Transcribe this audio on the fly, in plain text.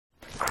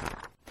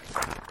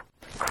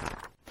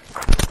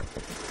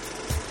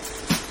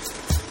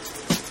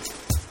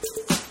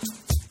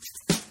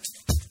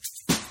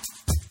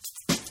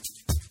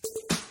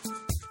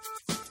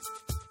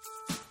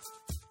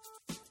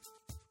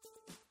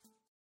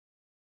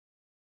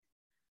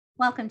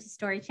Welcome to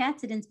Story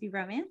Chats at Inspy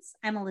Romance.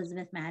 I'm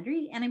Elizabeth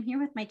Madry, and I'm here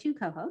with my two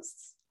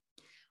co-hosts.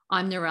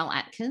 I'm Narelle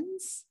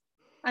Atkins.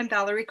 I'm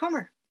Valerie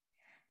Comer.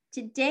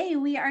 Today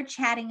we are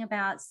chatting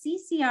about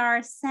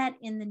CCR set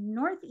in the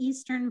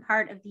northeastern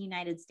part of the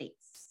United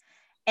States.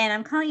 And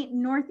I'm calling it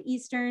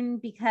northeastern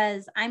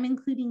because I'm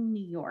including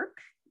New York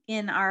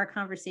in our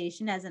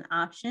conversation as an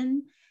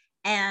option.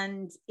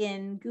 And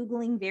in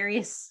Googling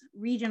various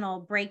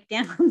regional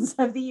breakdowns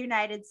of the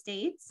United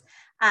States,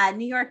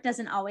 New York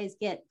doesn't always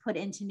get put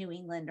into New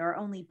England, or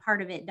only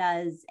part of it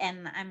does.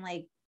 And I'm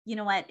like, you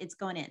know what, it's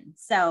going in.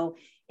 So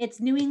it's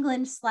New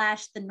England /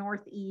 the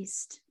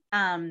Northeast.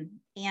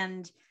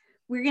 And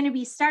we're going to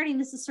be starting,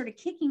 this is sort of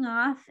kicking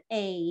off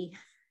a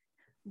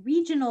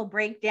regional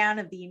breakdown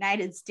of the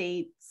United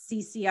States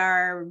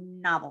CCR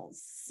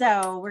novels.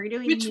 So we're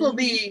doing, which will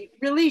be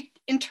really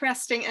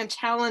interesting and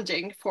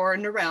challenging for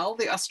Narelle,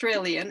 the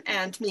Australian,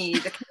 and me,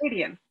 the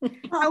Canadian.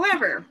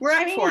 However, we're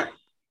up for it.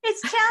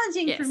 It's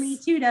challenging for me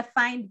too to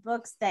find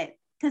books that,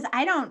 because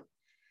I don't,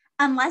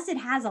 unless it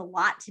has a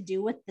lot to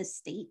do with the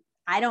state,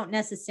 I don't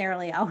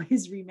necessarily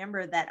always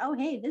remember that, oh,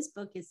 hey, this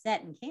book is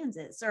set in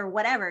Kansas or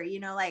whatever, you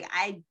know, like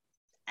I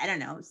don't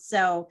know.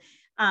 So,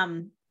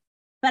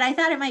 but I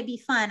thought it might be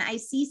fun. I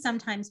see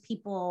sometimes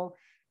people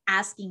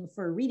asking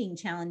for reading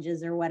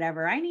challenges or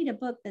whatever. I need a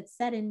book that's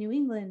set in New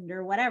England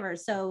or whatever.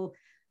 So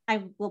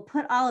I will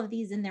put all of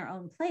these in their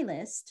own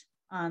playlist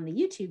on the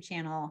YouTube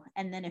channel.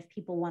 And then if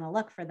people want to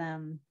look for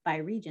them by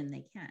region,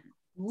 they can.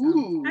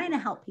 So trying to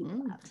help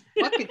people out.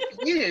 Look at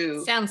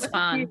you. Sounds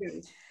fun.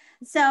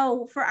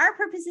 So for our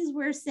purposes,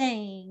 we're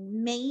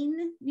saying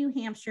Maine, New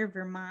Hampshire,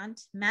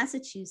 Vermont,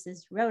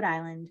 Massachusetts, Rhode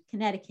Island,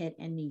 Connecticut,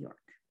 and New York.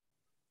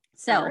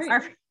 So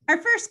our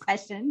first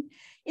question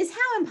is,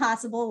 how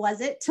impossible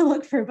was it to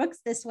look for books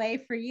this way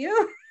for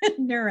you,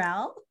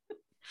 Narelle?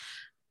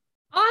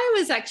 I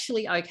was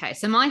actually okay.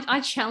 So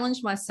I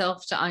challenged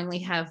myself to only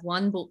have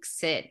one book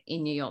set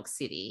in New York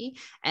City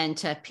and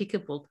to pick a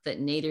book that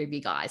neither of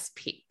you guys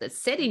picked that's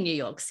set in New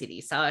York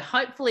City. So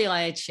hopefully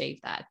I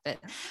achieved that. But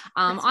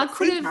I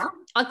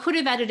could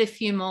have added a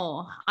few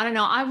more. I don't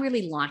know. I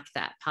really like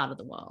that part of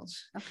the world.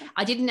 Okay.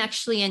 I didn't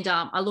actually end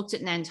up, I looked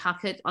at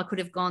Nantucket. I could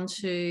have gone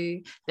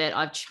to, but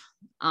I've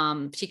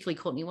particularly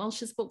Courtney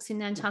Welsh's books in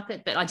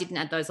Nantucket, but I didn't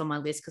add those on my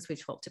list because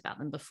we've talked about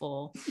them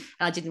before.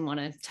 I didn't want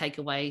to take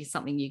away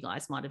something you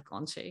guys might have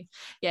gone to.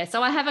 Yeah,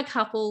 so I have a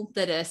couple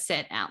that are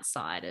set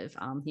outside of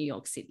New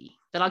York City,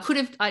 but I could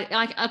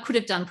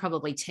have done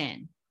probably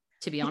 10,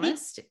 to be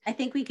honest. I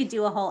think we could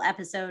do a whole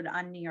episode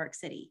on New York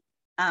City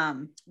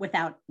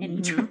without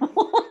any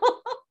trouble.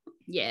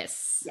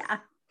 Yes. Yeah.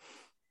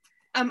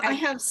 I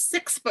have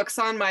 6 books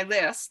on my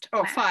list.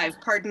 Oh, 5,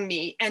 pardon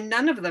me. And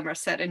none of them are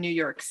set in New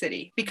York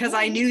City because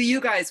I knew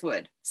you guys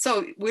would.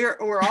 So we're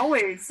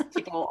always,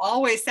 people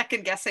always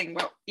second guessing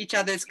what each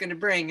other's going to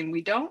bring. And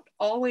we don't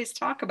always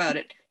talk about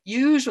it.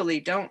 Usually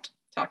don't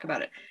talk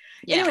about it.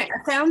 Yeah. Anyway,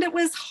 I found it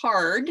was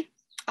hard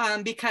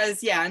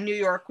because New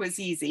York was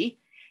easy.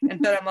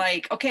 But I'm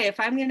like, okay,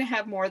 if I'm going to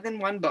have more than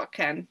one book,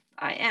 and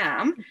I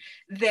am,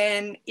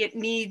 then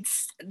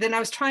I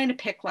was trying to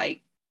pick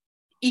like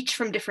each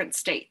from different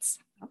states.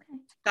 Okay.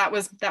 That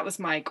was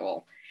my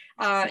goal.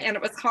 And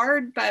it was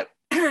hard, but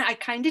I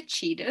kind of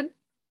cheated.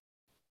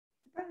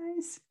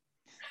 Surprise.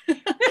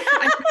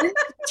 I went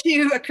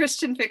to a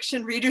Christian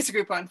fiction readers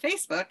group on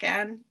Facebook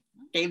and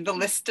gave the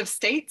list of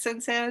states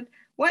and said,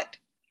 what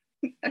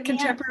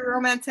contemporary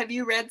romance have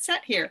you read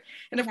set here?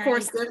 And of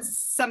course,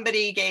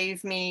 somebody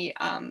gave me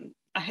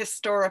a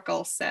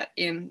historical set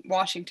in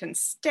Washington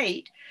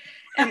State,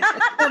 and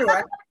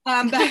etc.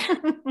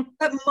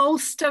 But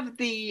most of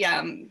the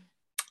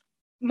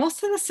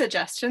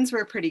suggestions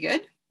were pretty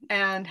good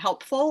and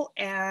helpful,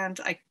 and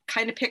I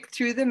kind of picked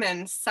through them,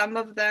 and some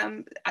of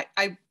them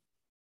I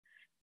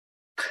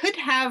could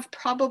have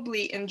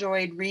probably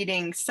enjoyed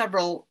reading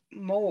several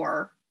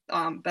more,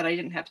 but I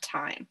didn't have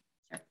time.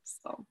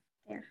 So,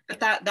 but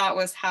that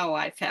was how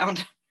I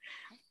found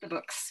the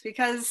books,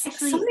 because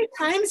so many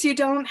times you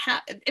don't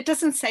have, it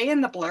doesn't say in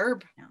the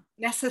blurb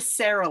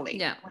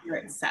necessarily where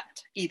it's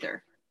set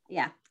either.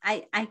 Yeah,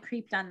 I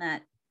creeped on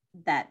that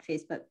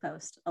Facebook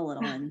post a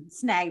little and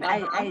snagged.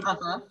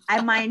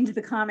 I mined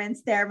the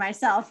comments there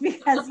myself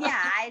because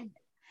I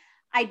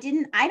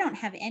don't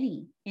have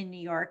any in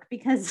New York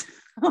because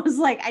I was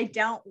like, I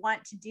don't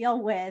want to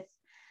deal with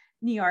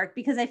New York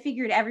because I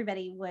figured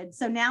everybody would.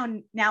 So now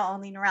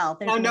only Narelle.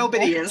 Oh,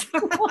 nobody is.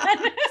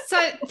 So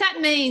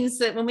that means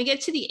that when we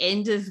get to the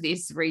end of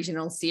this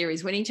regional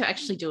series, we need to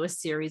actually do a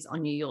series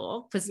on New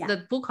York, because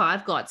the book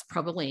I've got is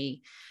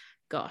probably,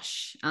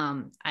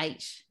 8-9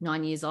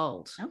 years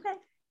old. Okay.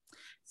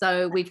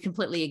 So we've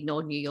completely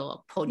ignored New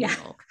York. Poor New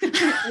York.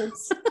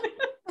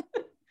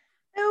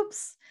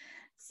 Oops.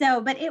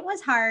 So, but it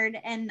was hard.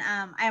 And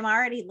I'm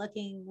already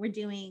looking, we're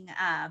doing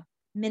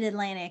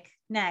Mid-Atlantic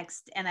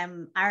next. And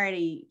I'm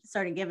already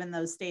sort of giving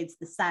those states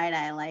the side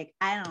eye. Like,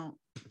 I don't.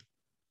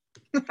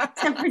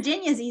 So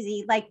Virginia's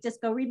easy. Like,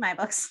 just go read my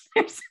books.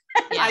 That's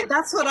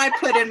what I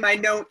put in my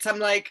notes. I'm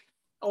like,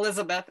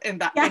 Elizabeth in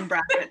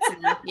brackets.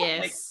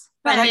 Yes.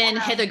 But, and then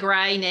Heather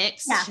Gray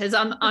next. Yeah. As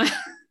I'm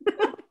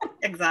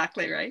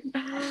Exactly right.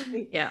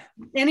 yeah.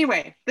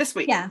 Anyway, this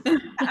week. Yeah.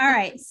 All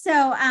right.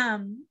 So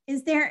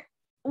is there,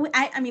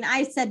 I mean,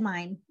 I said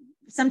mine.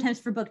 Sometimes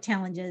for book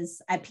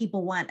challenges,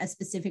 people want a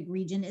specific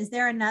region. Is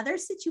there another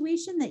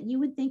situation that you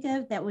would think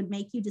of that would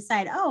make you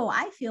decide, oh,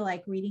 I feel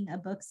like reading a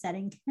book set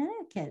in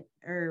Connecticut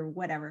or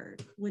whatever?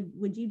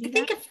 Would you do that?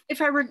 I think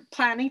if I were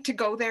planning to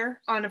go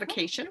there on a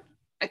vacation,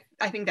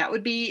 I think that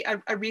would be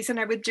a reason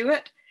I would do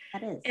it.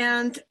 That is.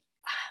 And,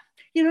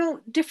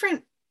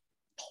 different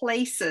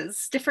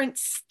places, different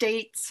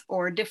states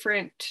or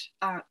different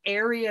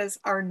areas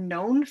are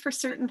known for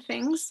certain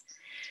things.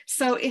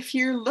 So if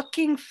you're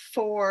looking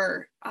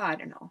for, I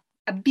don't know,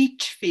 a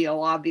beach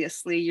feel,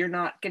 obviously, you're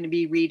not going to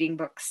be reading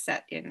books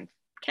set in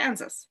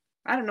Kansas.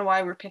 I don't know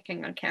why we're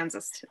picking on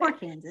Kansas today. Poor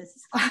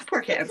Kansas.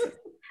 Poor Kansas.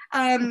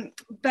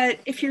 But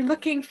if you're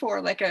looking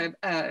for like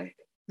a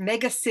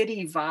mega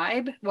city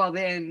vibe, well,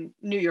 then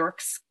New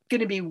York's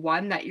going to be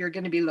one that you're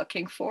going to be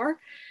looking for.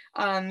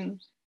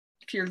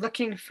 If you're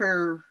looking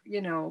for,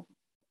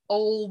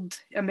 old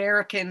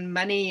American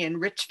money and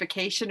rich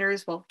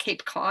vacationers, well,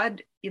 Cape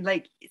Cod,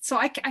 so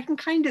I can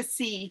kind of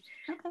see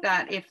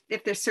that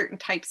if there's certain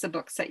types of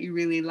books that you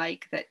really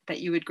like, that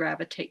you would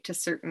gravitate to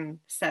certain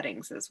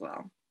settings as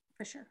well.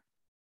 For sure.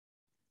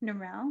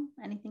 Narelle,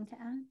 anything to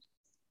add?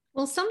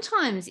 Well,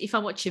 sometimes if I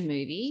watch a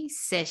movie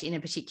set in a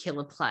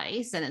particular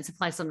place and it's a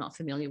place I'm not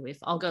familiar with,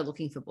 I'll go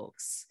looking for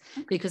books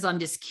because I'm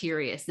just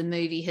curious. The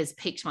movie has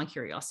piqued my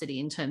curiosity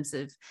in terms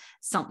of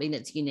something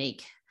that's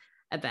unique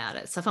about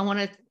it. So if I want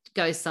to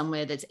go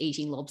somewhere that's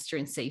eating lobster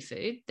and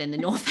seafood, then the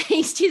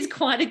Northeast is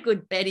quite a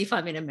good bet if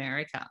I'm in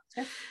America.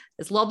 Sure.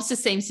 Because lobster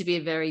seems to be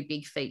a very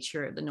big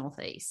feature of the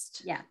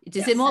Northeast. Yeah.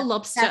 Is there more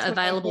lobster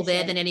available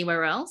there than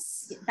anywhere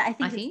else? I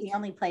think it's the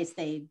only place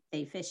they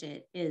fish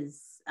it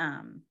is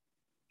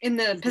in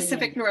the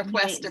Pacific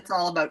Northwest, it's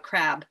all about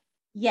crab.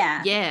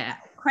 Yeah. Yeah.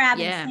 Crab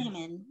and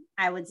salmon,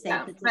 I would say.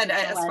 Yeah. But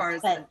as far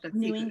as the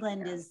New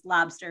England is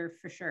lobster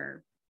for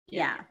sure.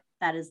 Yeah.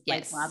 That is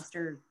like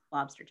lobster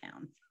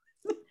town.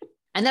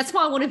 And that's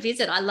why I want to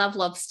visit. I love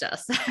lobster.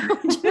 So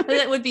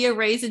that would be a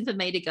reason for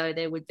me to go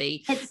there, would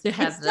be to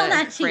have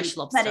the fresh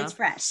lobster. But it's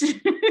fresh.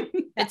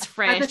 It's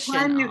fresh. By the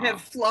time you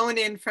have flown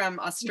in from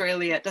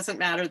Australia, it doesn't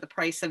matter the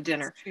price of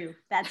dinner.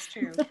 That's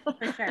true.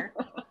 For sure.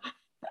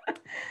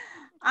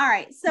 All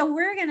right. So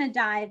we're going to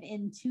dive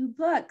into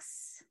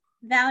books.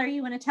 Valerie,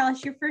 you want to tell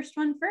us your first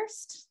one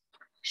first?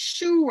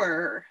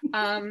 Sure.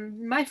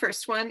 My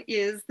first one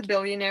is The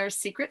Billionaire's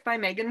Secret by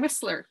Megan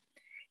Whistler.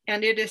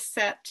 And it is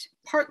set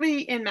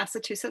partly in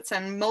Massachusetts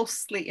and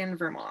mostly in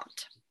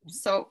Vermont.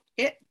 So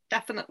it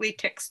definitely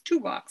ticks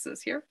two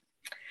boxes here.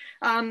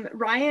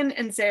 Ryan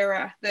and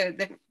Zara,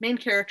 the main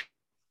characters,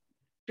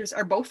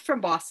 are both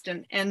from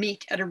Boston and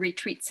meet at a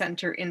retreat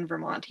center in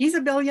Vermont. He's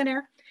a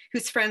billionaire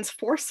whose friends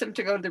force him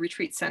to go to the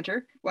retreat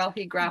center while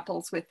he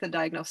grapples with the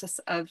diagnosis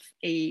of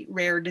a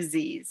rare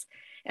disease.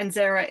 And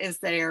Zara is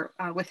there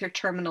with her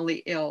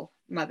terminally ill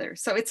mother.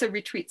 So it's a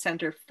retreat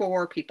center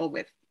for people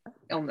with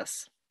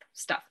illness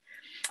stuff.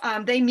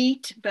 They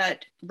meet,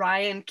 but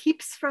Ryan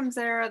keeps from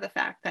Zara the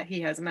fact that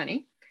he has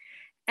money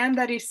and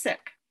that he's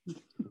sick.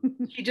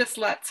 He just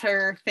lets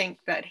her think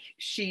that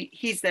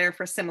he's there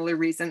for a similar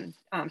reason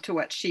to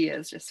what she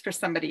is, just for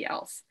somebody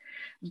else.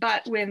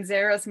 But when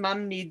Zara's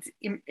mom needs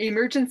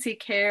emergency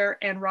care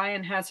and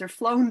Ryan has her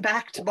flown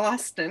back to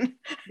Boston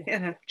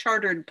in a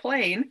chartered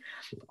plane,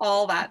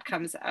 all that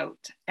comes out.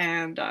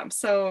 And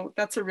so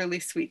that's a really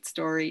sweet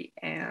story,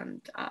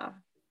 and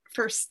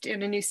first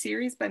in a new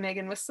series by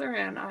Megan Whistler,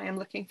 and I am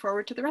looking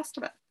forward to the rest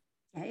of it.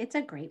 Yeah, it's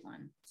a great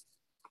one.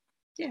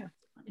 Yeah.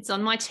 It's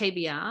on my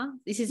TBR.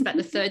 This is about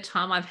the third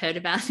time I've heard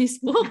about this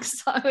book,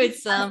 so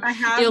it's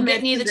it'll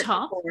get near the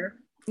top. Before.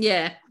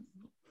 Yeah,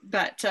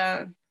 but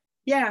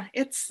yeah,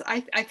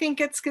 I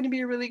think it's going to be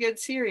a really good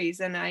series,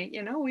 and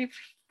we've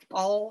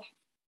all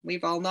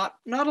not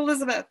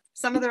Elizabeth.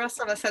 Some of the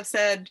rest of us have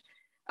said,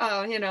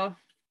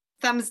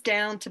 thumbs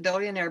down to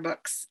billionaire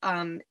books,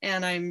 and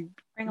I'm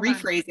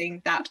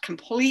rephrasing that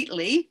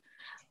completely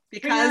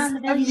because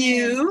of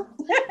you.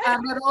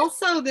 But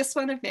also this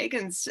one of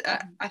Megan's,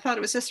 I thought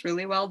it was just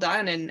really well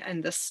done,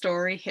 and the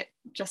story hit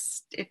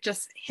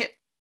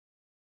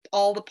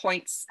all the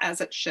points as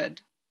it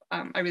should.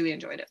 I really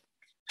enjoyed it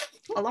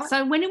a lot.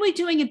 So when are we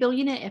doing a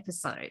billionaire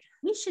episode?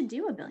 We should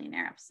do a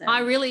billionaire episode.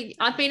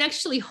 I've been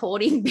actually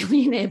hoarding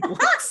billionaire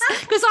books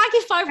because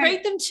if I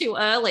read them too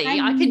early,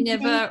 I can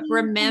never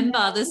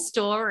remember the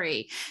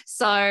story.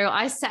 So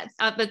I sat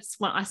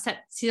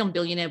on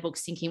billionaire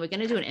books thinking we're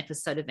going to do an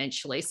episode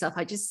eventually. So if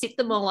I just sit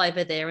them all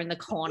over there in the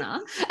corner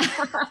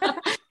and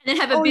then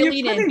have a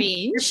billionaire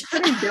binge.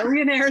 You're putting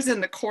billionaires in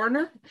the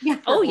corner? Yeah.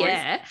 Oh,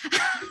 yeah.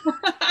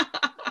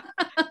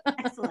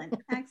 Excellent.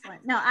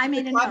 No, I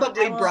mean,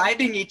 probably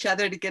bribing each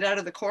other to get out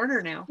of the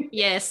corner now.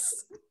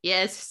 Yes.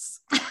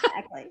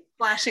 Exactly.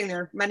 Flashing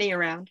their money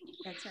around.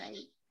 That's right.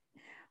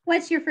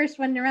 What's your first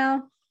one,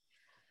 Narelle?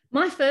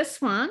 My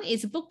first one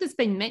is a book that's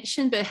been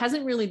mentioned but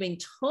hasn't really been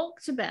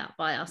talked about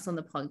by us on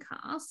the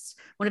podcast.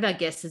 One of our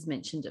guests has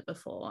mentioned it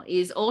before,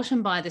 is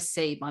Autumn by the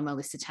Sea by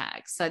Melissa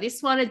Tagg. So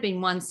this one had been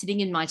one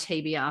sitting in my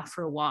TBR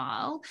for a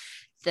while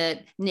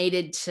that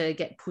needed to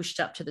get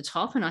pushed up to the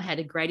top, and I had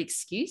a great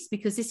excuse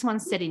because this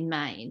one's set in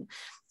Maine.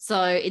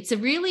 So it's a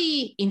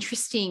really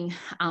interesting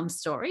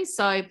story.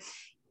 So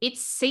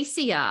it's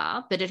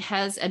CCR, but it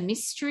has a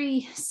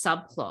mystery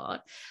subplot,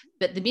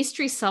 but the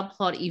mystery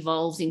subplot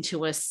evolves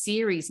into a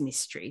series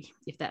mystery,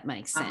 if that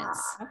makes sense.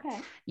 Okay.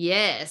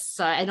 Yes.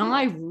 So, and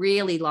I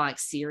really like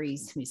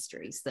series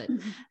mysteries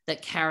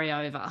that carry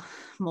over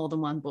more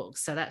than one book.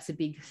 So that's a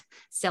big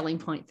selling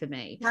point for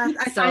me. I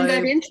find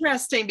that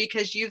interesting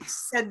because you've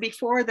said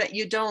before that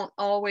you don't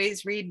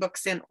always read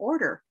books in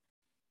order.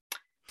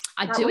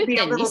 I do if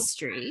they're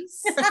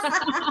mysteries.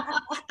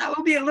 That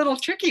would be a little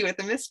tricky with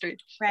the mystery.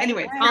 Right.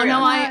 Anyway. Oh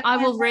no, I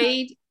will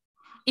read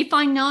if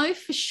I know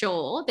for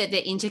sure that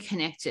they're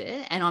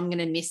interconnected and I'm going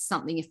to miss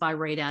something if I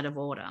read out of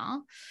order,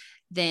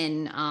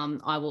 then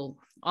I will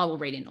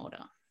read in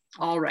order.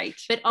 All right.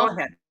 But go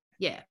ahead.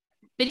 Yeah.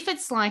 But if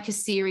it's like a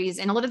series,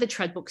 and a lot of the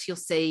trad books, you'll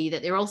see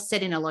that they're all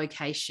set in a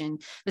location,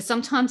 but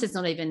sometimes it's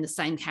not even the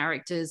same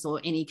characters or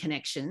any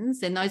connections,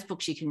 then those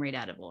books you can read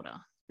out of order.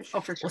 Oh,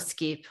 for sure. Or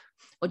skip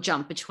or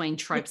jump between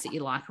tropes that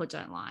you like or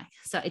don't like.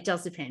 So it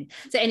does depend.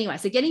 So anyway,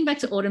 so getting back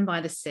to Autumn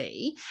by the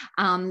Sea,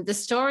 the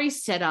story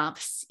setup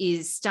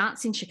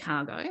starts in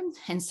Chicago.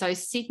 And so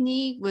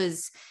Sydney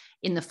was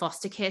in the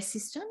foster care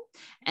system,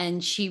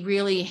 and she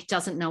really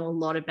doesn't know a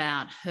lot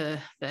about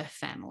her birth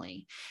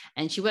family.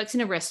 And she works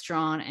in a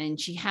restaurant, and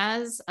she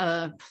has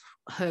her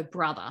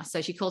brother.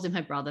 So she calls him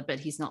her brother, but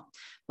he's not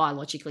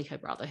biologically her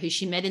brother, who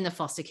she met in the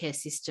foster care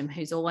system,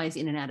 who's always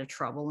in and out of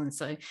trouble. And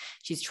so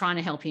she's trying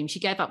to help him. She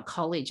gave up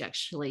college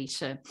actually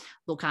to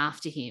look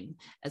after him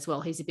as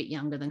well. He's a bit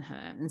younger than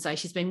her. And so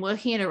she's been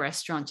working at a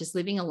restaurant, just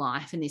living a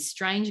life. And this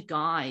strange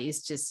guy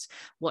is just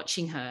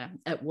watching her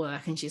at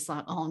work. And she's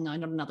like, oh no,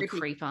 not another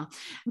creeper.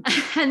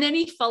 And then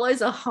he follows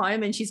her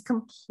home, and she's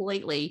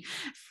completely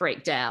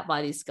freaked out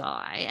by this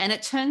guy. And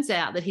it turns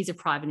out that he's a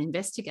private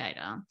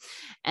investigator.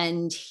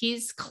 And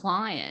his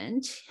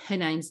client, her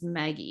name's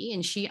Maggie,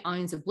 and she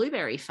owns a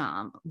blueberry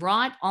farm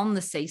right on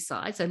the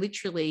seaside. So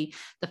literally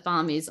the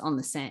farm is on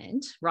the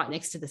sand, right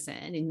next to the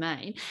sand in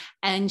Maine.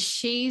 And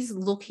she's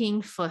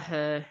looking for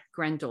her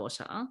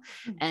granddaughter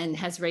and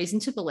has reason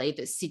to believe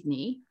that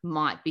Sydney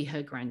might be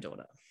her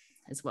granddaughter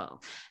as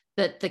well.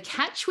 But the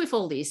catch with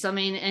all this, I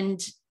mean, and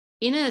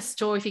in a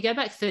story, if you go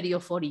back 30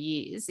 or 40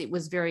 years, you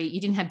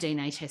didn't have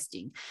DNA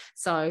testing.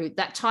 So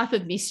that type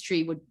of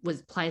mystery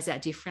plays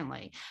out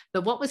differently.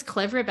 But what was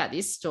clever about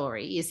this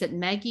story is that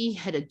Maggie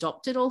had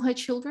adopted all her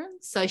children.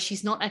 So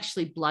she's not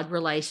actually blood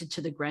related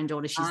to the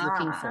granddaughter she's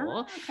looking for.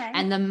 Okay.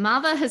 And the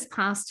mother has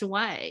passed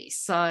away.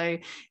 So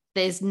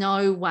there's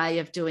no way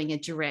of doing a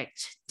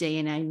direct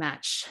DNA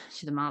match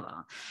to the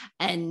mother.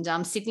 And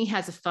Sydney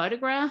has a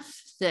photograph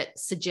that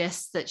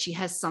suggests that she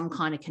has some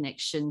kind of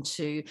connection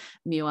to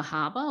Muir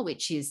Harbour,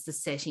 which is the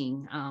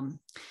setting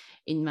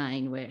in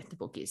Maine where the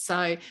book is.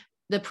 So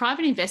the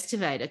private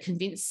investigator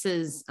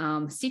convinces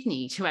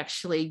Sydney to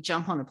actually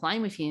jump on a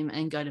plane with him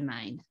and go to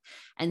Maine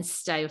and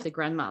stay with the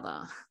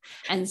grandmother.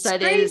 And so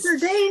there's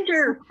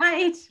danger,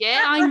 right?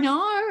 Yeah, I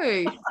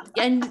know.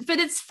 But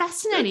it's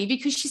fascinating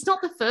because she's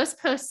not the first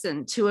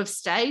person to have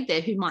stayed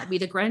there who might be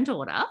the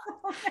granddaughter.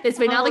 There's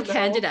been other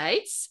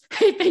candidates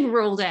who've been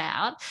ruled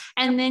out.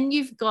 And then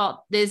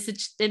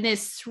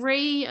there's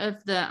three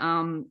of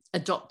the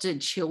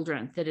adopted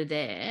children that are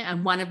there,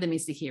 and one of them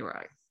is the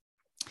hero.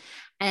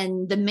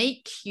 And the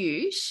meet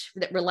cute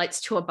that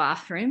relates to a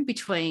bathroom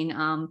between,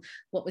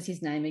 what was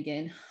his name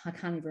again? I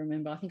can't even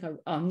remember. I think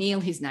Neil,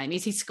 his name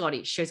is. He's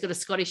Scottish. So he's got a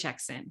Scottish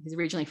accent. He's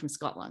originally from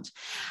Scotland.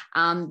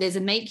 There's a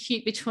meet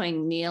cute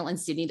between Neil and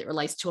Sydney that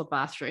relates to a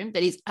bathroom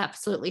that is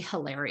absolutely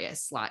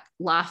hilarious. Like,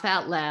 laugh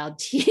out loud,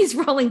 tears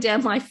rolling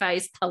down my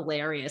face,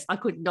 hilarious. I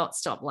could not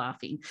stop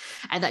laughing.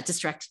 And that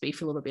distracted me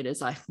for a little bit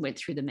as I went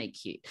through the meet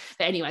cute.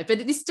 But anyway,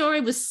 this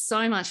story was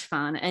so much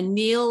fun. And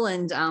Neil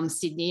and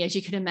Sydney, as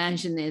you can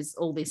imagine, there's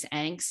all this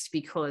angst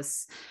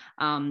because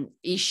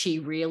is she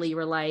really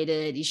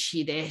related? Is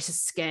she there to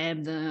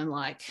scam them?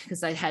 Like, because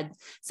they had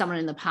someone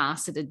in the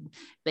past that had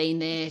been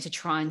there to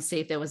try and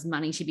see if there was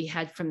money to be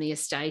had from the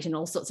estate and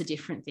all sorts of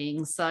different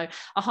things. So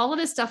a whole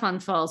lot of stuff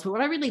unfolds. But what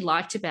I really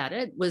liked about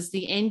it was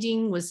the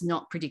ending was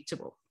not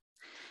predictable.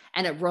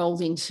 And it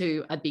rolled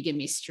into a bigger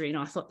mystery. And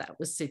I thought that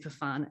was super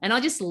fun. And I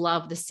just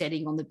love the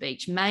setting on the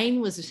beach.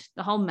 The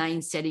whole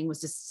Maine setting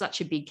was just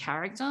such a big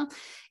character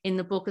in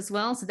the book as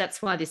well. So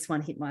that's why this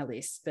one hit my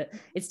list. But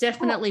it's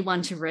definitely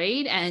one to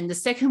read. And the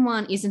second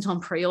one isn't on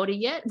pre-order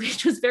yet,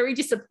 which was very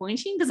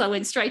disappointing because I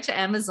went straight to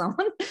Amazon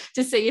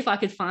to see if I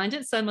could find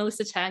it. So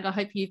Melissa Tagg, I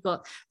hope you've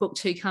got book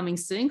 2 coming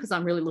soon because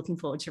I'm really looking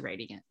forward to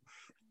reading it.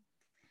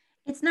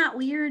 It's not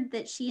weird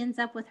that she ends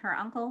up with her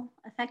uncle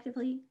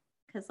effectively.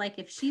 Because, like,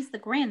 if she's the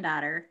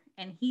granddaughter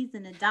and he's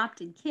an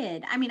adopted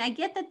kid, I mean, I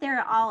get that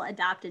they're all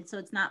adopted, so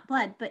it's not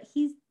blood, but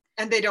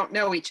and they don't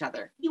know each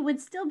other. He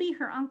would still be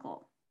her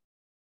uncle.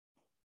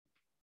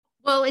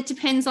 Well, it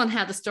depends on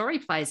how the story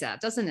plays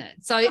out, doesn't it?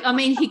 So, I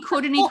mean, he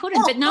could and he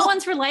couldn't, but no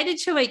one's related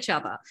to each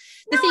other.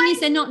 The thing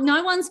is,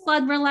 no one's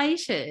blood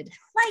related.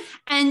 Like,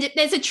 and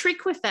there's a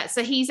trick with that.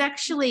 So he's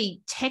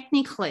actually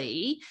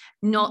technically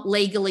not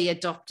legally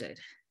adopted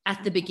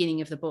at the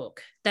beginning of the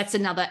book. That's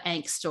another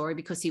angst story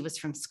because he was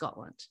from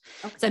Scotland.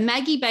 Okay. So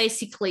Maggie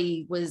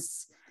basically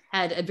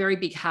had a very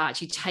big heart.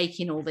 She'd take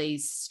in all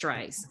these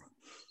strays.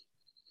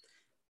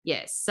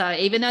 Yes. So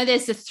even though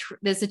there's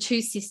the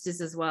two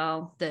sisters as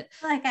well, that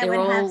like I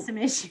would have some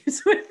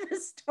issues with the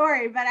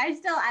story, but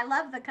I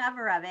love the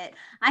cover of it.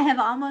 I have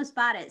almost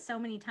bought it so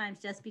many times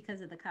just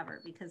because of the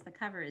cover, because the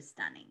cover is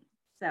stunning.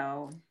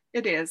 So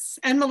it is.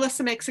 And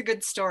Melissa makes a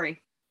good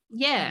story.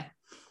 Yeah.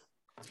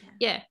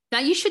 Yeah. Now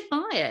you should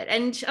buy it.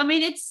 And I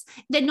mean,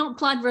 they're not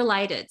blood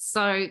related.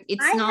 So I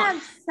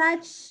have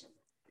such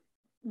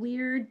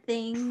weird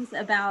things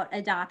about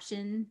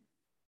adoption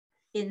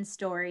in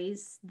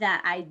stories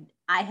that I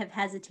have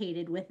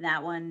hesitated with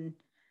that one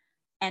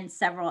and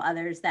several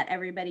others that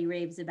everybody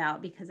raves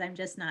about, because I'm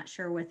just not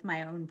sure with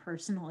my own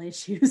personal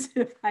issues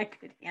if I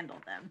could handle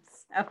them.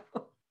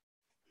 So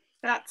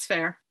that's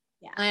fair.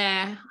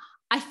 Yeah.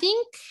 I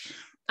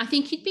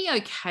think you'd be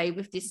okay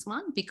with this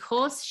one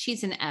because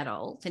she's an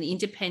adult, an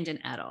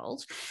independent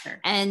adult. Sure.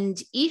 And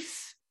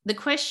if the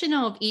question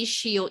of is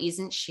she or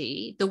isn't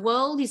she, the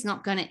world is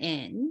not going to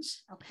end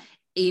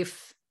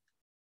if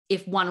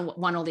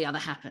one or the other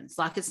happens.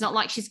 Like, it's not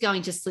like she's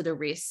going to slit her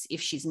wrists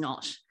if she's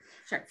not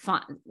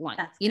fine. Like,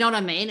 you know what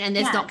I mean? And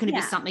there's not going to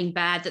be something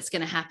bad that's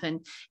going to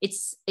happen.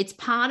 It's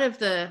part of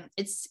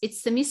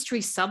it's the mystery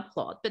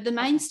subplot, but the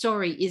main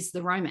story is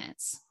the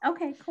romance.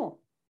 Okay, cool.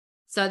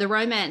 So the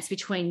romance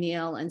between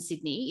Neil and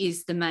Sydney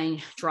is the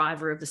main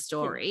driver of the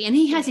story. And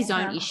he has his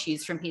own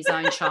issues from his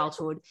own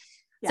childhood.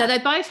 So they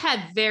both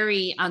have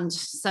they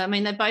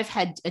both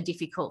had a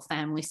difficult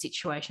family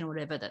situation or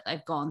whatever that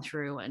they've gone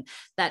through, and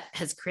that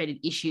has created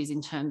issues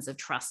in terms of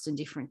trust and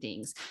different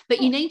things. But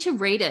you need to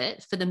read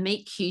it for the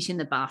meet cute in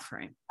the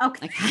bathroom.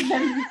 Okay.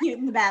 Meet cute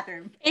in the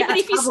bathroom. Even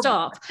if you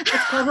stop.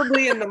 It's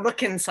probably in the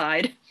look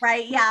inside.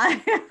 Right, yeah.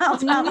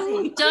 Don't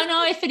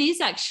know if it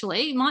is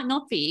actually. It might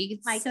not be.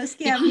 Might go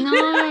skim.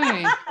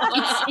 No.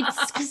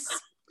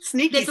 It's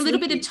sneaky. There's a little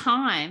bit of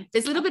time.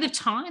 There's a little bit of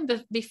time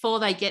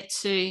before they get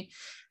to...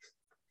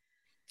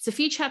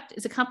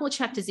 It's a couple of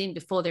chapters in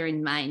before they're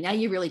in Maine. Now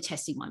you're really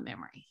testing my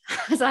memory.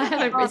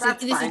 Because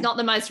this is not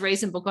the most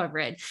recent book I've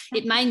read.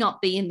 It may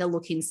not be in the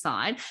look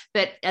inside,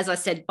 but as I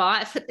said,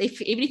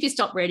 even if you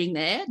stop reading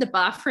there, the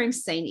bathroom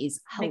scene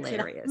is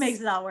hilarious.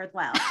 Makes it all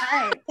worthwhile. All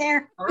right,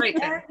 there. All right,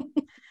 there.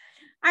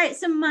 All right,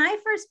 so my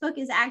first book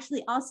is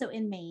actually also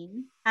in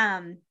Maine.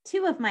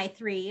 2 of my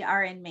 3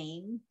 are in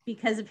Maine,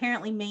 because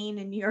apparently Maine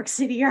and New York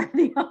City are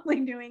the only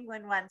New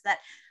England ones that,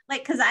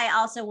 because I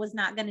also was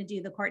not going to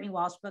do the Courtney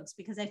Walsh books,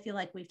 because I feel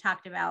like we've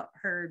talked about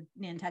her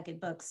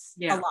Nantucket books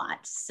a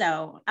lot.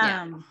 So,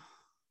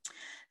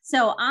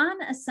 so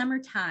On a Summer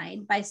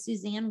Tide by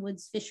Suzanne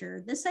Woods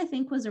Fisher. This, I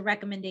think, was a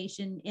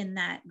recommendation in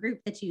that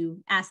group that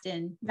you asked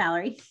in,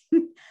 Valerie.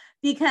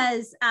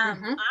 Because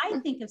I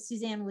think of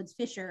Suzanne Woods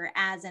Fisher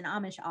as an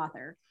Amish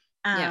author.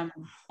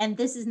 And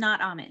this is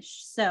not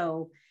Amish.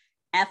 So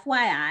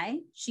FYI,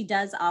 she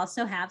does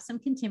also have some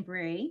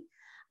contemporary.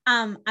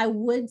 I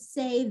would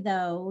say,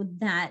 though,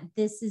 that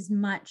this is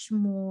much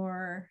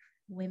more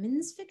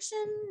women's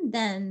fiction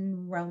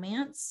than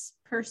romance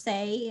per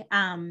se.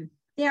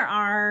 There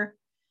are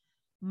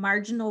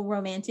marginal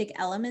romantic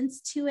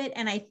elements to it.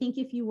 And I think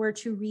if you were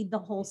to read the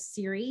whole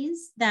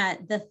series,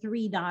 that the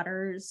 3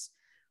 daughters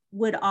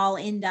would all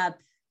end up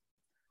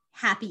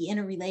happy in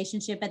a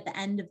relationship at the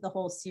end of the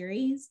whole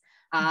series.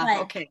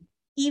 But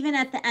even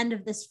at the end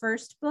of this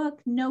first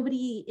book,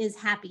 nobody is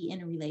happy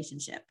in a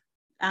relationship.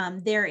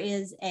 There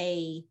is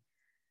a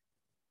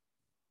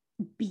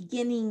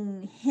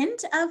beginning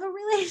hint of a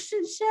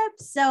relationship.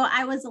 So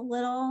I was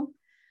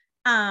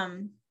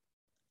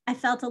I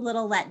felt a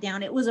little let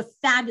down. It was a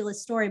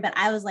fabulous story, but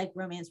I was like,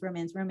 romance.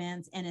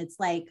 And it's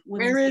like,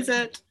 where is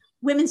it?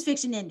 Women's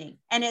fiction ending.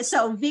 And it's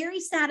so very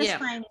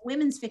satisfying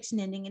women's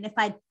fiction ending. And if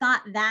I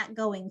thought that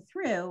going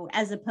through,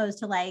 as opposed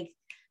to like,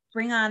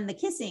 bring on the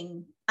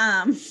kissing,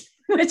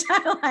 which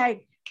I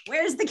like,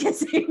 where's the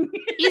kissing?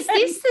 Is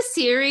this the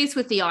series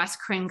with the ice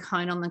cream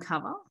cone on the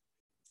cover?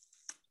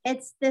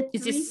 It's the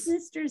Three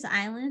Sisters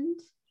Island.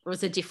 Or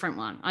is it a different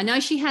one? I know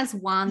she has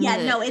one.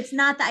 Yeah, no, it's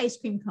not the ice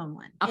cream cone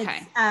one.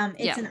 Okay.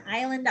 It's an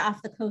island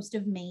off the coast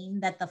of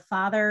Maine that the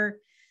father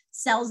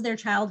sells their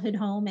childhood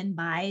home and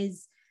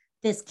buys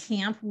this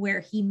camp where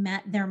he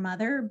met their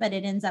mother, but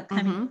it ends up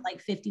coming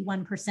like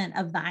 51%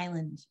 of the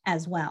island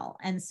as well.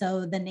 And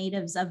so the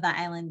natives of the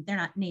island, they're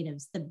not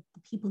natives, the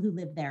people who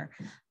live there,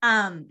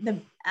 of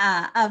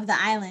the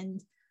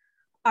island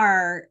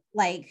are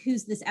like,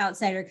 who's this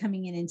outsider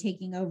coming in and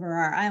taking over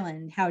our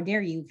island? How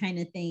dare you, kind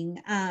of thing.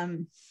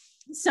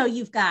 So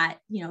you've got,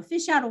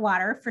 fish out of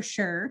water for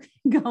sure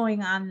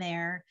going on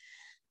there.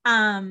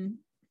 The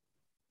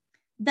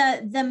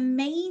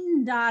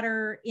main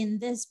daughter in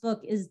this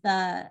book is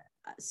the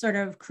sort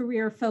of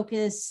career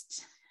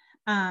focused.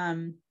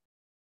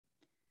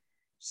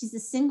 she's a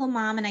single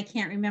mom, and I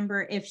can't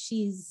remember if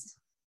she's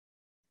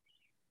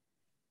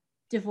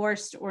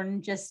divorced or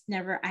just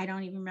never, I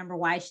don't even remember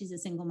why she's a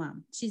single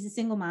mom. She's a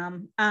single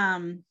mom.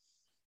 And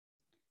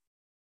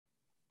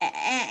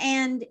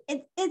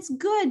it's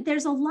good.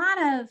 There's a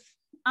lot of,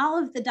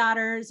 all of the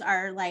daughters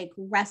are like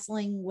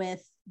wrestling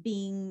with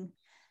being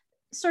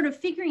sort of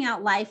figuring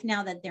out life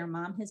now that their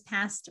mom has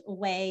passed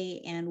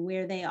away, and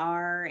where they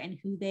are and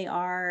who they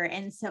are.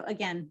 And so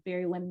again,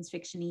 very women's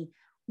fiction-y,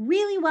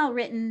 really well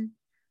written,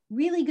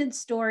 really good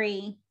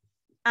story.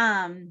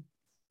 Not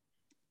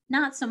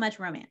so much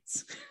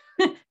romance.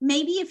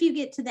 Maybe if you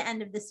get to the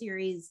end of the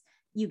series,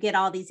 you get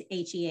all these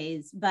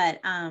HEAs, but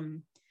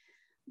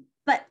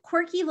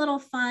quirky little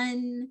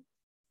fun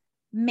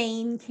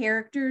main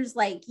characters.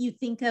 Like you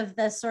think of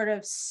the sort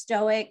of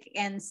stoic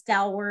and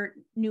stalwart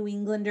New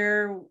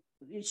Englander,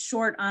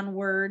 short on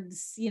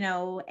words, you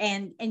know,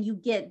 and you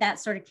get that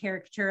sort of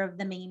caricature of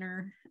the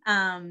Mainer,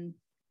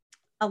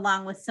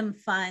 along with some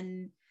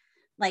fun,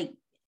 like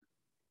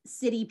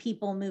city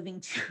people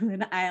moving to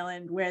an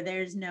island where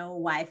there's no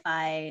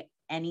Wi-Fi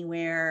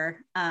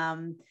anywhere.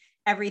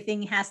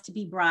 Everything has to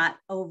be brought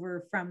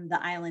over from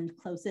the island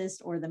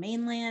closest or the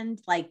mainland.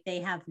 Like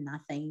they have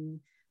nothing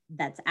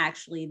that's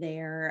actually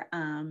there.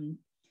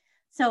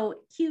 So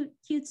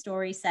cute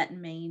story set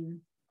in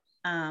Maine.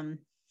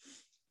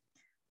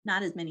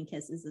 Not as many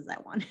kisses as I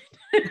wanted.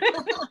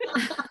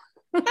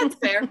 That's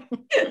fair.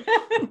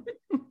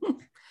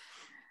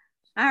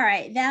 All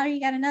right, Val, you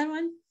got another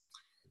one?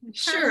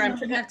 Sure. I'm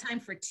gonna have time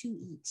for 2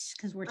 each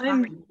because we're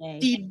talking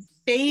today.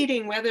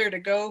 Debating whether to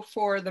go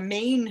for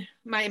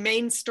my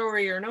main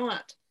story or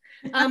not.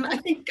 I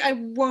think I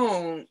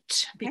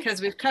won't,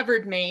 because we've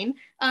covered Maine.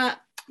 I'm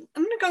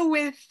going to go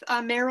with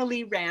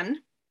Marilee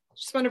Wren.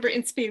 She's one of our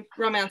Inspi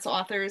romance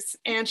authors,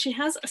 and she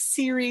has a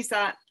series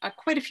that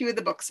quite a few of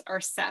the books are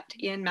set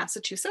in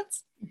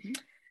Massachusetts. Mm-hmm.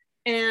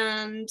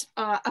 And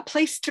A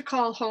Place to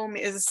Call Home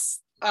is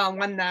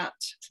one that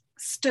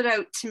stood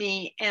out to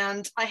me,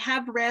 and I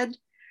have read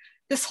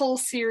this whole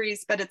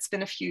series, but it's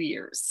been a few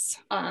years.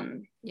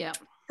 Yeah.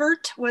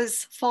 Kurt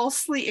was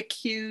falsely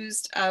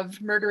accused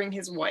of murdering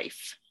his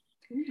wife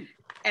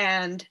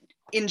and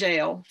in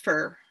jail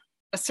for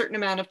a certain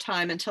amount of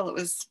time until it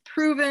was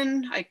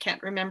proven, I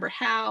can't remember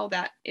how,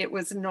 that it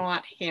was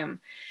not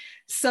him.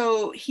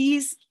 So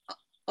he's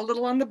a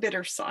little on the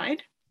bitter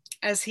side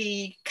as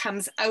he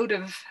comes out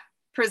of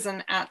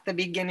prison at the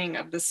beginning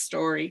of the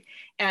story.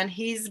 And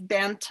he's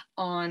bent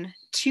on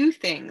 2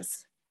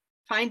 things: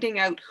 finding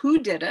out who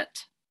did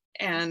it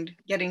and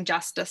getting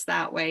justice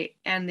that way,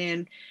 and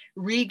then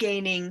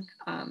regaining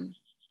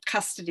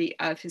custody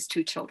of his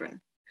 2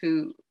 children,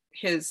 who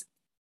his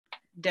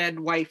dead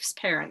wife's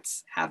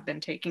parents have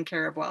been taking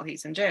care of while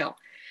he's in jail.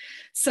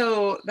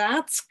 So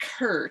that's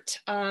Kurt.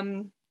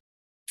 And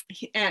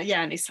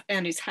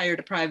he's hired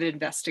a private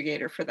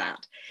investigator for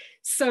that.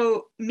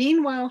 So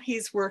meanwhile,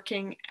 he's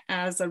working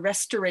as a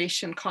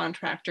restoration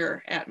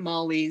contractor at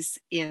Molly's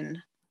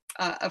Inn.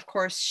 Of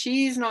course,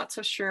 she's not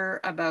so sure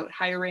about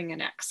hiring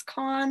an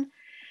ex-con,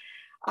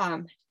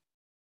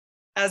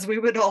 as we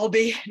would all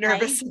be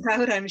nervous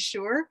about, I'm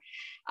sure.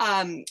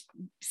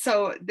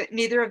 So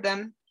neither of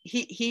them,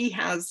 he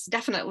has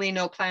definitely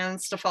no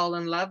plans to fall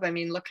in love. I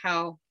mean, look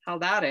how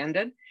that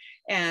ended.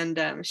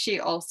 And she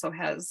also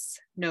has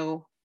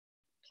no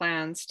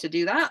plans to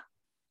do that,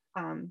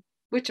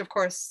 which of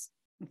course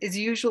is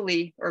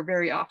usually or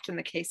very often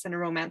the case in a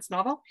romance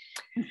novel.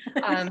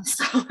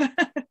 So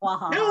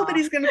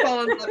nobody's going to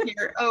fall in love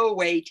here. Oh,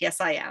 wait, yes,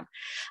 I am.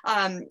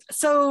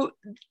 So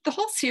the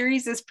whole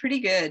series is pretty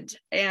good.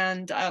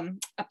 And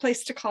A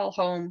Place to Call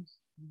Home,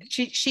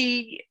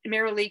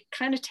 Marilee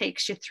kind of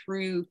takes you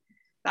through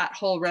that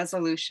whole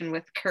resolution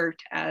with Kurt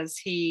as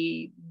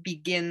he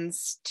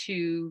begins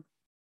to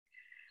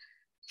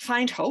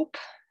find hope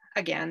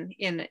again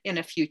in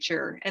a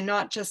future, and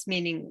not just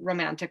meaning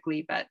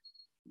romantically, but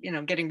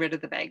getting rid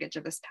of the baggage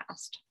of his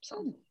past.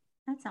 So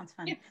that sounds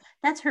fun. Yeah.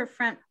 That's her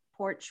Front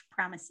Porch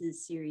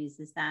Promises series,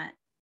 is that?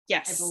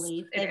 Yes, I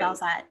believe they've all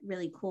got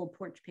really cool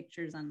porch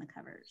pictures on the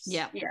covers.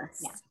 Yeah.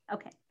 Yes. Yeah.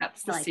 Okay.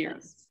 That's the series.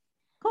 Those.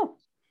 Cool.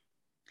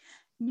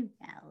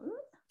 Noelle?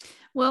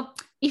 Well,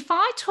 if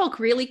I talk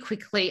really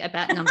quickly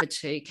about number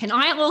 2, can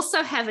I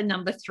also have a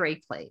number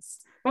 3, please?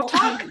 We'll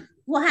talk.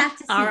 We'll have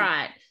to see. All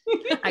right.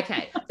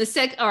 Okay.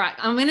 All right.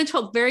 I'm going to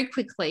talk very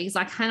quickly, because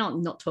I cannot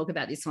not talk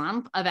about this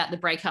one, about The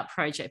Breakup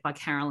Project by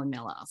Carolyn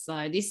Miller.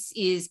 So this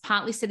is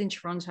partly set in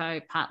Toronto,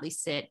 partly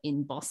set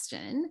in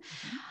Boston.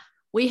 Mm-hmm.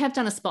 We have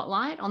done a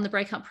spotlight on The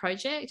Breakup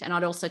Project, and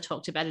I'd also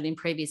talked about it in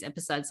previous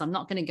episodes. So I'm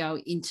not going to go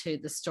into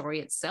the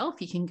story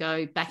itself. You can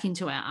go back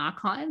into our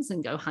archives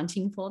and go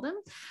hunting for them.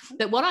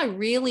 But what I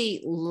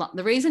really love,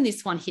 the reason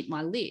this one hit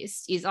my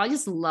list, is I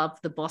just love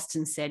the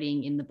Boston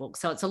setting in the book.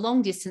 So it's a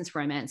long distance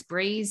romance.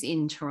 Bree's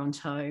in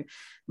Toronto.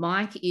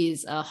 Mike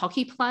is a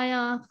hockey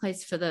player,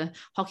 plays for the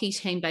hockey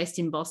team based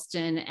in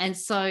Boston. And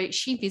so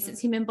she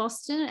visits him in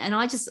Boston. And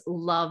I just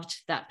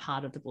loved that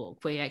part of the book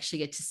where you actually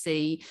get to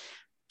see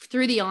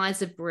through the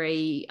eyes of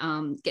Bree,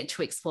 get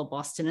to explore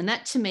Boston. And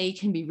that to me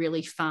can be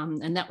really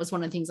fun. And that was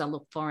one of the things I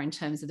look for in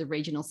terms of the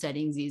regional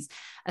settings, is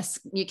a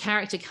new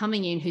character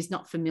coming in who's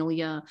not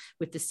familiar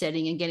with the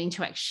setting and getting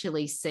to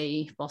actually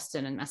see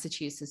Boston and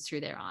Massachusetts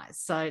through their eyes.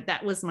 So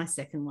that was my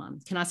second one.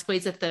 Can I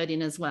squeeze a third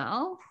in as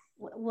well?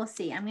 We'll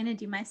see. I'm going to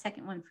do my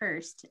second one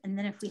first. And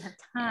then if we have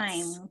time,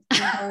 Yes.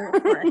 we'll go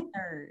for a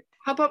third.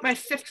 How about my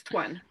fifth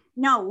one?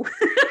 No.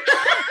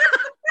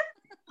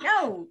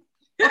 No.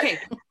 Okay,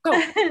 go.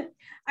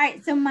 All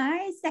right, so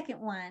my second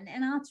one,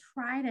 and I'll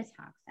try to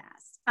talk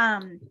fast,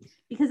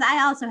 because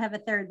I also have a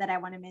third that I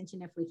want to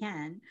mention if we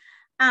can.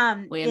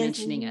 We are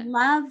mentioning it.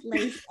 Love,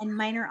 Lace, and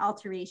Minor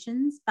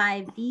Alterations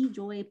by V.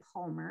 Joy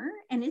Palmer,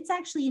 and it's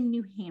actually in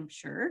New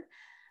Hampshire.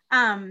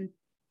 Now,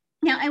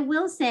 I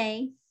will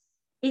say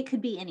it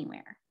could be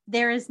anywhere.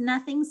 There is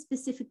nothing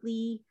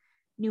specifically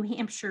New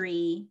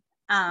Hampshire-y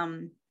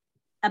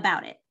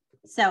about it.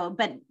 So,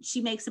 but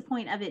she makes a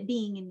point of it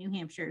being in New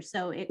Hampshire,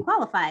 so it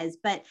qualifies,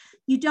 but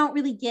you don't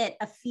really get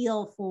a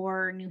feel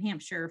for New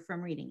Hampshire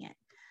from reading it.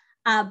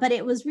 But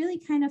it was really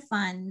kind of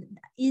fun.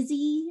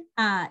 Izzy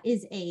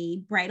is a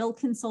bridal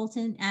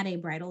consultant at a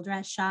bridal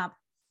dress shop,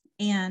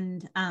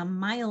 and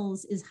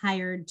Miles is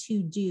hired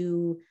to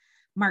do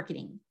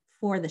marketing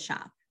for the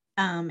shop.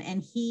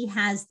 And he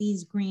has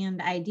these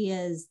grand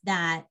ideas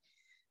that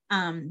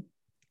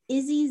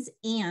Izzy's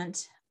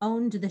aunt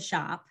owned the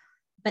shop,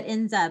 but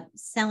ends up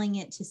selling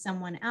it to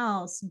someone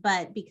else.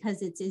 But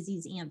because it's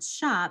Izzy's aunt's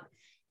shop,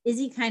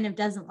 Izzy kind of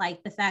doesn't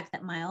like the fact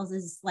that Miles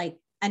is like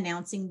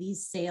announcing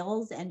these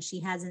sales and she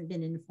hasn't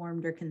been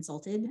informed or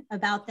consulted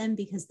about them,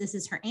 because this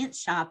is her aunt's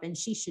shop and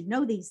she should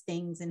know these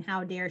things, and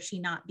how dare she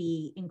not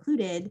be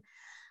included.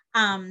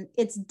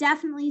 It's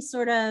definitely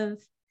sort of,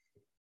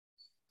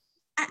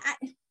 I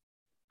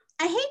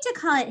hate to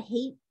call it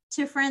hate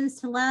to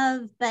friends to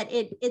love, but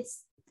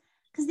it's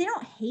because they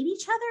don't hate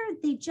each other.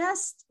 They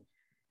just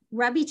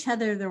rub each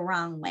other the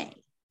wrong way.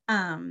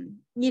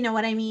 You know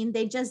what I mean?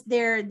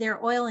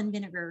 They're oil and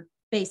vinegar,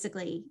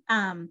 basically.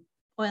 Oil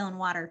and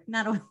water,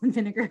 not oil and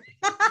vinegar,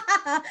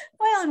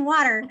 oil and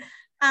water.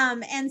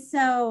 And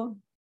so,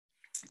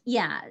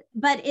 yeah,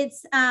 but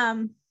it's,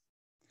 the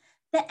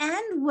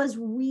end was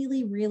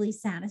really, really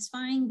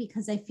satisfying,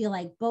 because I feel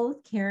like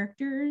both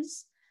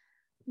characters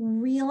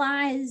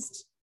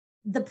realized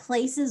the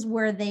places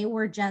where they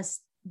were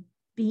just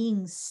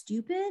being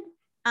stupid,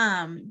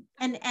 and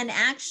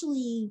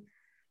actually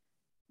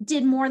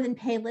did more than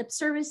pay lip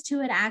service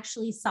to it,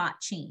 actually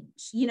sought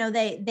change. You know,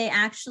 they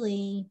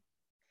actually,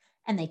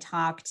 and they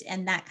talked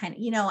and that kind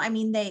of, you know, I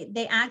mean,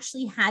 they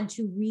actually had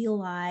to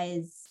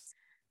realize,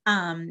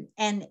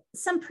 and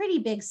some pretty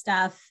big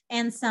stuff,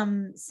 and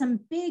some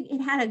big,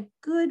 it had a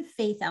good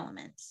faith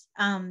element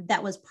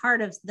that was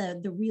part of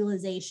the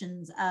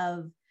realizations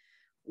of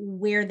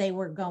where they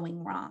were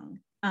going wrong.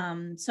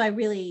 So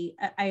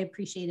I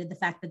appreciated the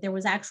fact that there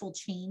was actual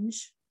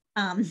change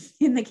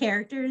in the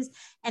characters,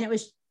 and it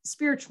was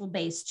spiritual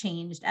based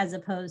changed, as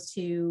opposed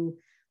to,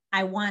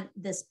 I want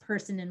this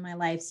person in my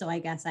life, so I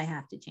guess I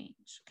have to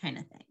change, kind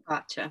of thing.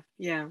 Gotcha.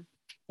 Yeah.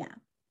 Yeah.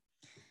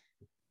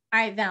 All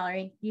right,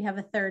 Valerie, you have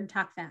a third.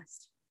 Talk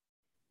fast.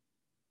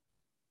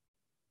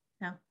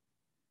 No,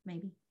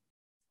 maybe.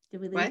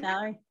 Did we lose What?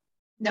 Valerie?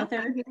 No, No.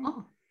 third?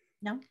 Oh.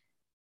 No. All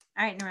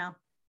right, Narelle,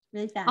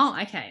 really fast. Oh,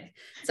 okay.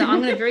 So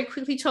I'm going to very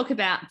quickly talk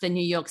about the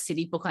New York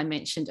City book I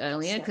mentioned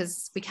earlier,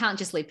 because we can't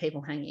just leave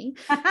people hanging.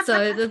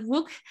 So the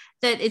book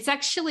that it's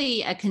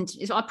actually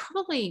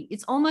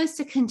it's almost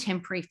a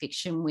contemporary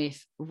fiction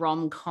with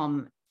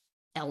rom-com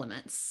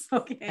elements,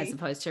 Okay. as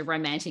opposed to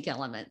romantic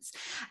elements.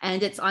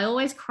 And it's I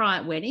Always Cry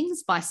at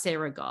Weddings by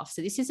Sarah Goff.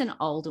 So this is an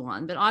older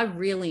one, but I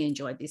really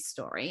enjoyed this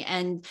story.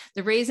 And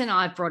the reason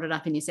I brought it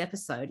up in this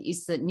episode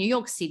is that New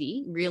York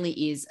City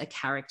really is a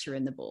character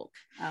in the book.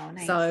 Oh,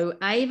 nice. So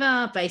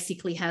Ava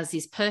basically has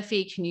this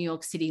perfect New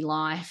York City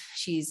life.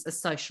 She's a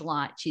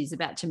socialite. She's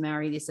about to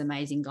marry this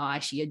amazing guy.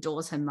 She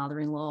adores her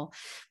mother-in-law,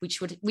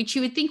 which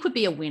you would think would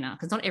be a winner,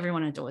 because not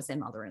everyone adores their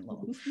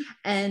mother-in-law.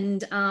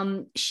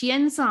 And she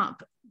ends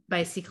up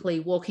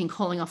basically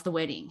calling off the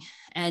wedding,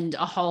 and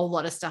a whole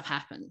lot of stuff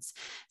happens.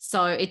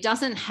 So it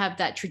doesn't have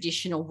that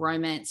traditional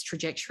romance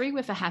trajectory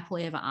with a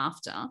happily ever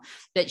after,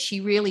 but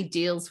she really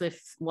deals with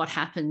what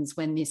happens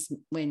when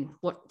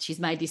she's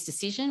made this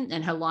decision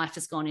and her life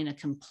has gone in a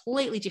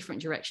completely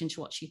different direction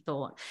to what she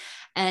thought.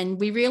 And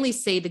we really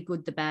see the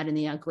good, the bad, and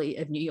the ugly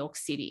of New York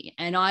City.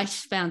 And I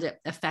found it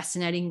a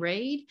fascinating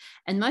read.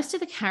 And most of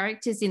the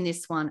characters in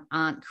this one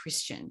aren't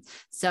Christian.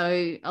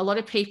 So a lot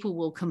of people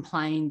will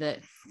complain that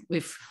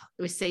with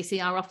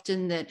CCR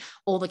often that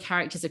all the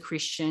characters are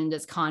Christian.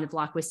 It's kind of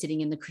like we're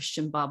sitting in the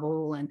Christian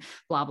bubble and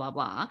blah, blah,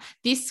 blah.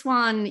 This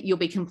one, you'll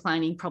be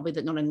complaining probably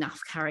that not enough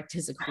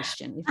characters are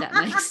Christian, if that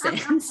makes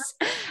sense.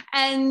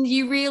 And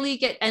you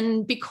really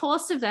and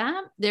because of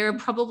that, there are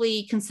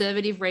probably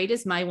conservative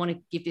readers may want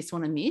to give this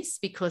one a miss,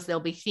 because there'll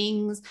be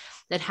things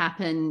that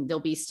happen. There'll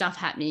be stuff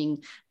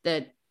happening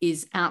that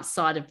is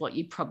outside of what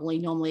you'd probably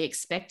normally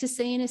expect to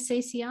see in a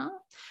CCR.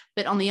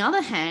 But on the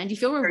other hand,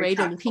 if you're a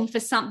reader looking for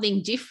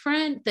something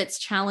different that's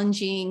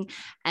challenging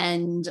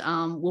and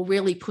will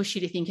really push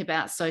you to think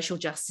about social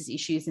justice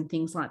issues and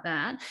things like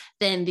that,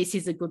 then this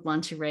is a good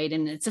one to read.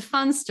 And it's a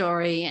fun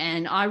story,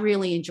 and I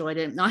really enjoyed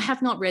it. And I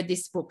have not read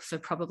this book for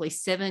probably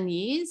 7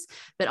 years,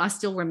 but I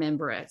still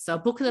remember it. So a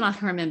book that I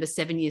can remember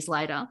 7 years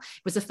later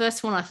was the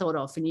first one I thought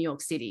of for New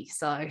York City.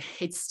 So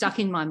it's stuck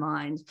in my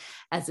mind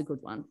as a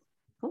good one.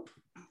 Cool.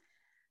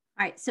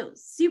 All right, so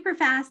super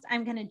fast,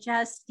 I'm going to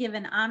just give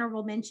an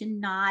honorable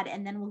mention nod,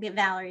 and then we'll get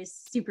Valerie's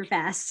super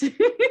fast.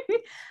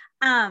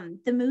 The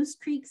Moose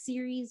Creek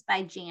series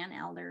by Jan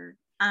Elder.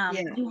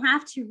 You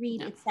have to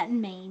read. It's set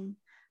in Maine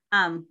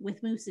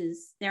with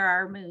mooses. There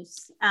are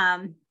moose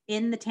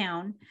in the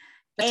town.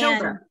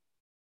 Matilda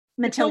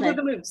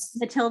the Moose.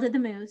 Matilda the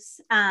Moose.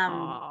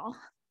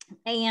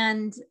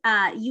 And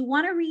you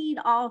want to read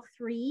all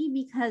three,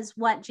 because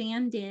what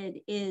Jan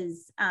did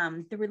is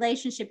the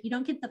relationship, you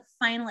don't get the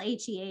final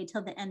HEA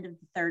till the end of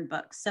the third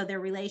book. So their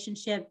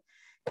relationship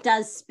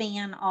does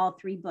span all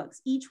three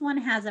books. Each one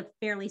has a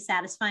fairly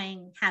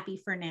satisfying happy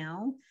for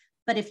now.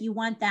 But if you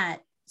want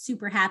that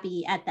super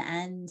happy at the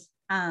end,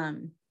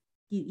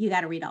 you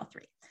got to read all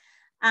three.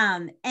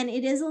 And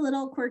it is a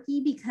little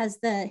quirky because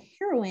the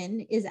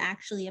heroine is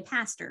actually a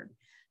pastor.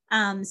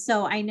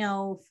 So I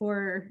know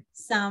for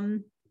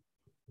some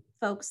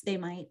folks, they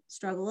might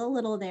struggle a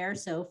little there.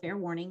 So fair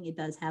warning, it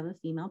does have a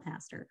female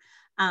pastor.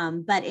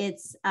 But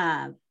it's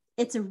a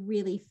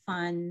really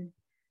fun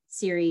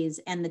series,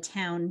 and the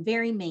town,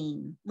 very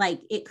Maine, like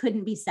it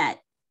couldn't be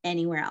set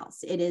anywhere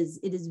else. It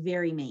is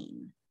very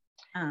Maine.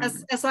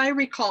 As I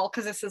recall,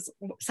 because this is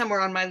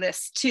somewhere on my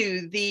list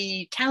too,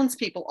 the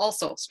townspeople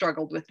also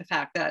struggled with the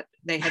fact that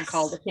they had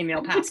called a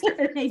female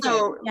pastor.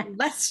 So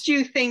lest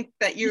you think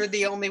that you're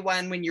the only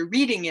one when you're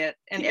reading it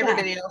and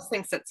everybody else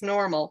thinks it's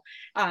normal,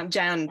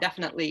 Jan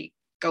definitely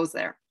goes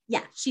there.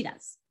 Yeah, she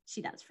does.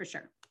 She does for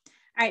sure.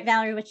 All right,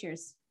 Valerie, what's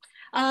yours?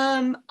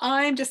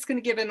 I'm just going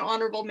to give an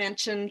honorable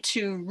mention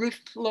to Ruth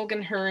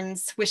Logan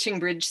Hearn's Wishing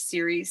Bridge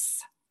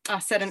series,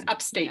 set in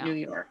upstate New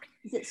York.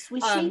 Is it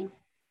Swishing?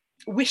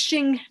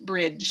 Wishing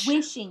Bridge.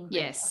 Wishing.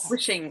 Yes.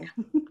 Wishing,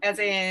 as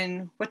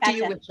in, what do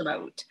you wish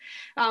about?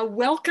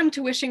 Welcome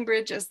to Wishing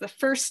Bridge is the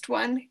first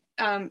one.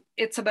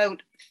 It's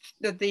about,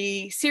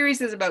 the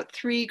series is about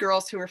 3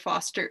 girls who are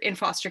in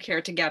foster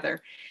care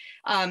together.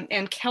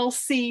 And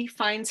Kelsey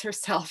finds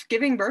herself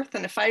giving birth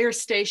in a fire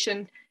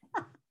station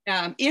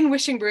in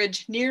Wishing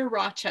Bridge near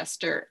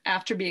Rochester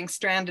after being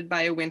stranded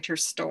by a winter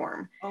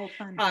storm. Oh,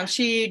 fun.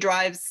 She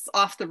drives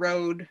off the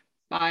road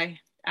by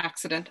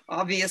accident,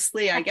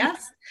 obviously, I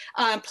guess.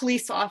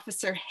 Police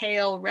officer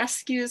Hale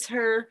rescues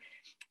her.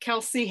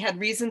 Kelsey had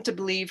reason to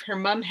believe her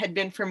mom had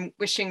been from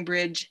Wishing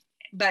Bridge,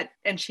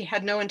 and she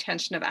had no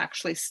intention of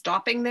actually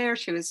stopping there.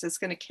 She was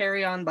just going to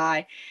carry on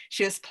by.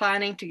 She was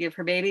planning to give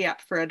her baby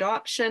up for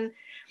adoption.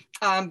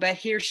 But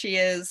here she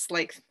is,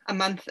 like a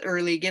month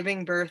early,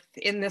 giving birth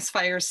in this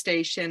fire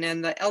station,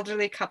 and the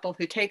elderly couple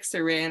who takes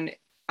her in,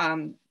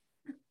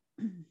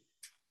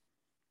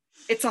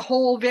 it's a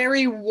whole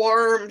very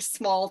warm,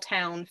 small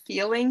town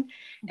feeling.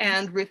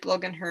 And Ruth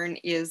Logan Hearn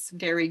is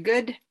very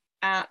good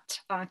at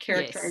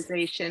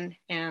characterization.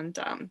 Yes. And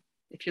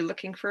if you're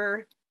looking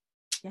for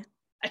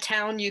a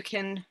town you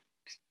can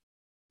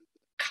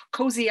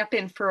cozy up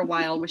in for a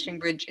while, Wishing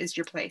Bridge is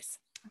your place.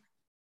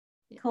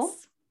 Cool.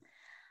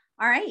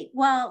 All right.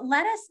 Well,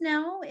 let us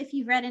know if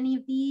you've read any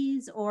of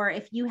these, or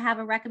if you have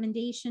a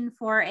recommendation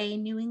for a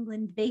New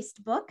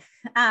England-based book.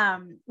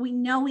 We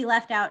know we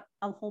left out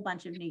a whole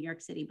bunch of New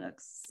York City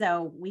books,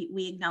 so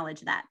we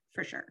acknowledge that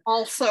for sure.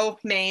 Also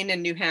Maine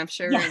and New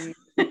Hampshire. Yes.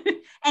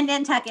 And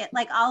Nantucket.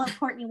 Like all of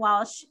Courtney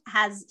Walsh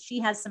has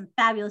some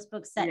fabulous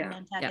books set in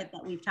Nantucket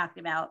that we've talked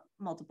about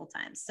multiple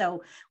times.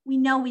 So we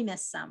know we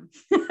missed some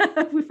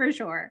for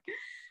sure.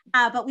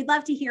 But we'd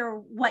love to hear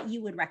what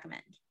you would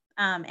recommend.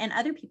 And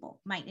other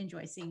people might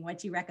enjoy seeing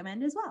what you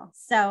recommend as well.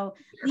 So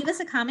leave us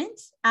a comment.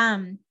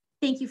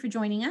 Thank you for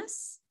joining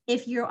us.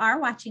 If you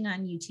are watching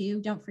on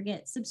YouTube, don't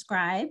forget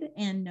subscribe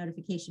and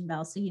notification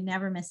bell so you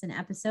never miss an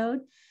episode.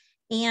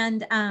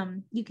 And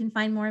you can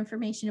find more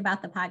information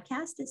about the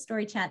podcast at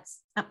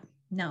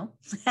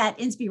at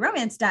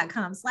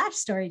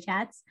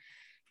inspyromance.com/storychats.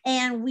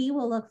 And we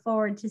will look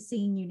forward to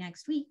seeing you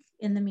next week.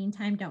 In the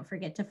meantime, don't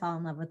forget to fall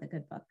in love with a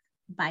good book.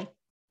 Bye.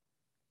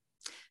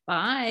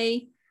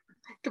 Bye.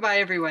 Goodbye,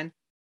 everyone.